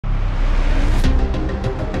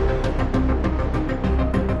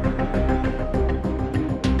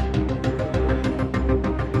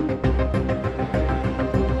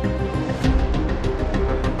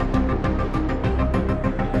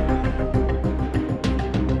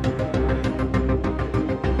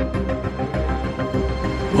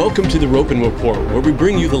Welcome to the Ropen Report, where we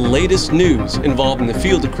bring you the latest news involved in the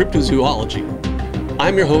field of cryptozoology.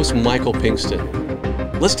 I'm your host, Michael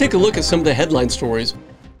Pinkston. Let's take a look at some of the headline stories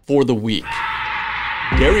for the week.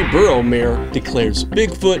 Derry Borough Mayor declares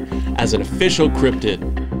Bigfoot as an official cryptid.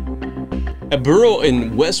 A borough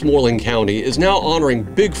in Westmoreland County is now honoring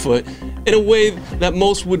Bigfoot in a way that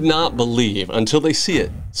most would not believe until they see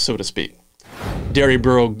it, so to speak. Derry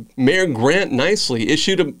Borough Mayor Grant Nicely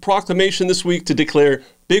issued a proclamation this week to declare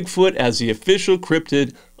Bigfoot as the official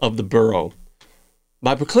cryptid of the borough.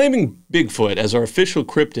 By proclaiming Bigfoot as our official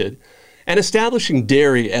cryptid and establishing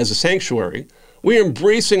Derry as a sanctuary, we are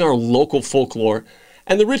embracing our local folklore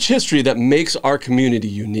and the rich history that makes our community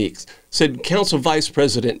unique, said Council Vice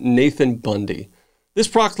President Nathan Bundy. This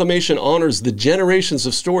proclamation honors the generations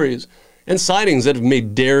of stories and sightings that have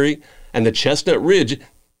made Derry and the Chestnut Ridge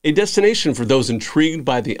a destination for those intrigued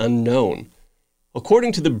by the unknown.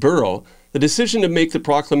 According to the borough, the decision to make the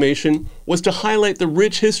proclamation was to highlight the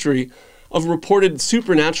rich history of reported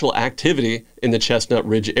supernatural activity in the Chestnut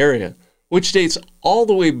Ridge area, which dates all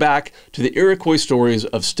the way back to the Iroquois stories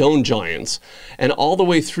of stone giants and all the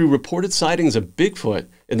way through reported sightings of Bigfoot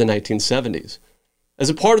in the 1970s. As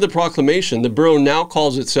a part of the proclamation, the borough now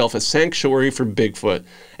calls itself a sanctuary for Bigfoot,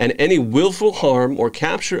 and any willful harm or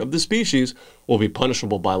capture of the species will be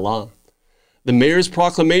punishable by law. The mayor's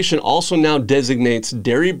proclamation also now designates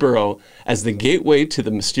Derry Borough as the gateway to the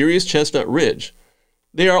mysterious Chestnut Ridge.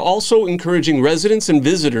 They are also encouraging residents and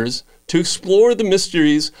visitors to explore the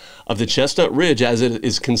mysteries of the Chestnut Ridge, as it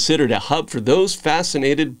is considered a hub for those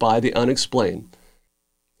fascinated by the unexplained.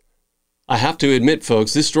 I have to admit,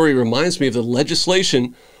 folks, this story reminds me of the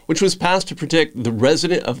legislation which was passed to protect the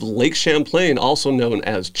resident of Lake Champlain, also known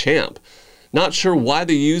as Champ. Not sure why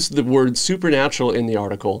they used the word supernatural in the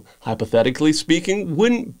article. Hypothetically speaking,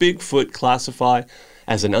 wouldn't Bigfoot classify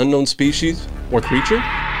as an unknown species or creature?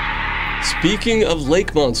 Speaking of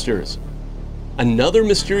lake monsters, another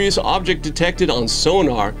mysterious object detected on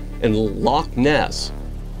sonar in Loch Ness.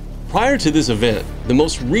 Prior to this event, the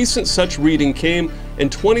most recent such reading came in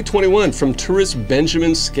 2021 from tourist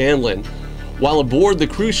Benjamin Scanlon while aboard the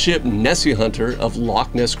cruise ship Nessie Hunter of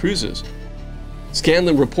Loch Ness Cruises.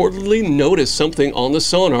 Scanlon reportedly noticed something on the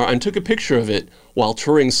sonar and took a picture of it while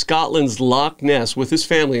touring Scotland's Loch Ness with his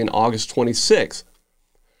family in August 26.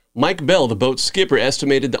 Mike Bell, the boat's skipper,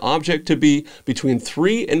 estimated the object to be between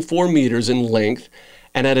 3 and 4 meters in length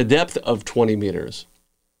and at a depth of 20 meters.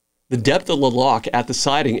 The depth of the loch at the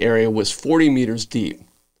sighting area was 40 meters deep.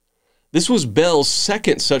 This was Bell's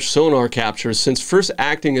second such sonar capture since first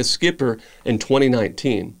acting as skipper in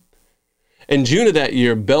 2019. In June of that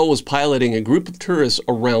year, Bell was piloting a group of tourists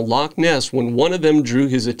around Loch Ness when one of them drew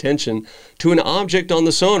his attention to an object on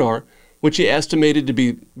the sonar, which he estimated to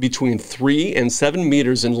be between 3 and 7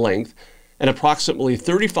 meters in length and approximately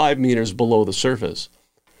 35 meters below the surface.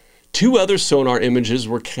 2 other sonar images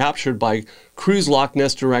were captured by Cruise Loch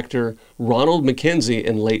Ness director Ronald Mackenzie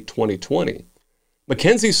in late 2020.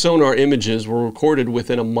 Mackenzie's sonar images were recorded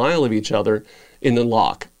within a mile of each other in the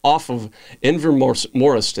loch, off of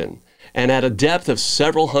Invermoriston, and at a depth of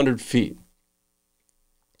several hundred feet.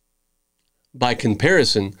 By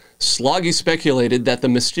comparison, Sloggy speculated that the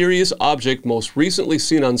mysterious object most recently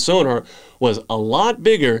seen on sonar was a lot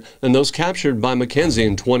bigger than those captured by Mackenzie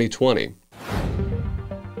in 2020.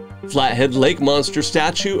 Flathead lake monster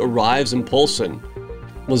statue arrives in Polson,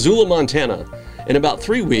 Missoula, Montana. In about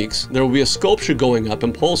 3 weeks, there will be a sculpture going up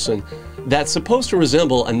in Polson that's supposed to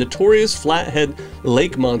resemble a notorious flathead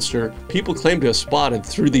lake monster people claim to have spotted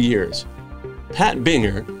through the years. Pat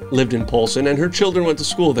Binger lived in Polson and her children went to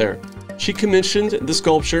school there. She commissioned the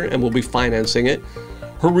sculpture and will be financing it.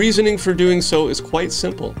 Her reasoning for doing so is quite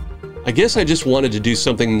simple. I guess I just wanted to do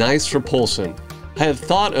something nice for Polson. I have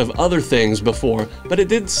thought of other things before, but it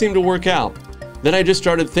didn't seem to work out. Then I just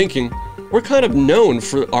started thinking, we're kind of known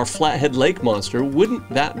for our flathead lake monster. Wouldn't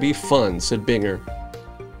that be fun, said Binger.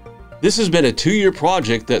 This has been a 2-year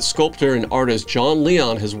project that sculptor and artist John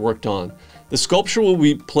Leon has worked on. The sculpture will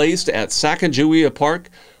be placed at Sacagawea Park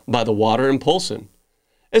by the water in Polson.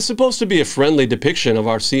 It's supposed to be a friendly depiction of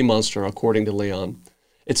our sea monster, according to Leon.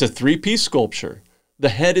 It's a 3-piece sculpture. The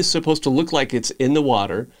head is supposed to look like it's in the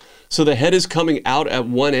water, so the head is coming out at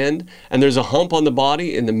one end, and there's a hump on the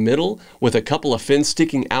body in the middle with a couple of fins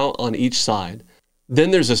sticking out on each side. Then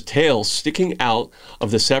there's a tail sticking out of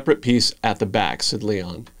the separate piece at the back, said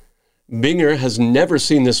Leon. Binger has never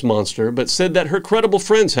seen this monster, but said that her credible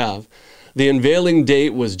friends have. The unveiling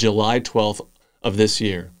date was July 12th of this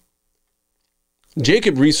year.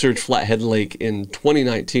 Jacob researched Flathead Lake in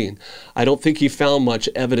 2019. I don't think he found much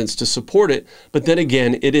evidence to support it, but then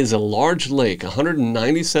again, it is a large lake,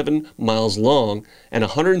 197 miles long and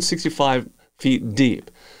 165 feet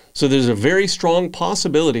deep. So there's a very strong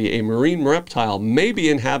possibility a marine reptile may be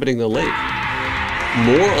inhabiting the lake.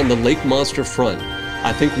 More on the lake monster front.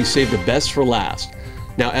 I think we saved the best for last.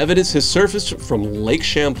 Now, evidence has surfaced from Lake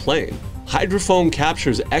Champlain. Hydrophone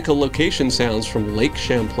captures echolocation sounds from Lake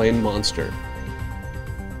Champlain monster.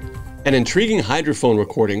 An intriguing hydrophone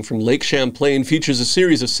recording from Lake Champlain features a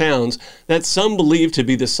series of sounds that some believe to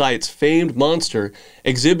be the site's famed monster,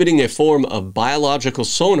 exhibiting a form of biological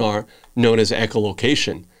sonar known as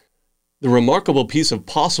echolocation. The remarkable piece of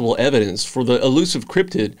possible evidence for the elusive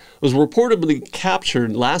cryptid was reportedly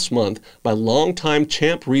captured last month by longtime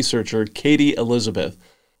Champ researcher Katie Elizabeth.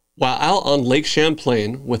 While out on Lake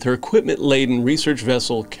Champlain with her equipment-laden research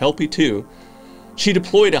vessel Kelpie 2, she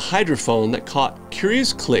deployed a hydrophone that caught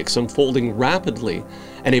curious clicks unfolding rapidly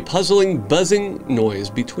and a puzzling buzzing noise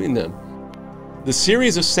between them. The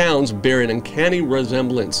series of sounds bear an uncanny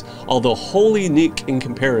resemblance, although wholly unique in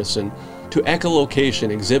comparison, to echolocation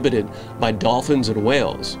exhibited by dolphins and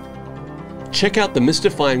whales. Check out the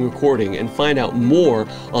mystifying recording and find out more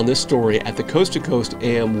on this story at the Coast to Coast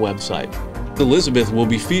AM website. Elizabeth will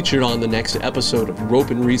be featured on the next episode of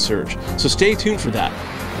Ropen Research, so stay tuned for that.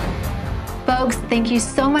 Folks, thank you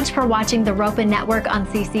so much for watching the Ropen Network on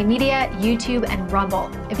CC Media, YouTube, and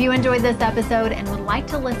Rumble. If you enjoyed this episode and would like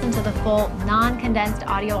to listen to the full, non-condensed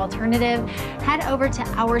audio alternative, head over to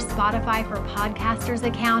our Spotify for Podcasters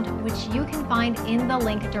account, which you can find in the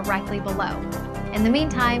link directly below. In the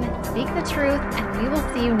meantime, speak the truth, and we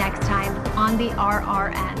will see you next time on the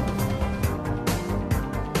RRN.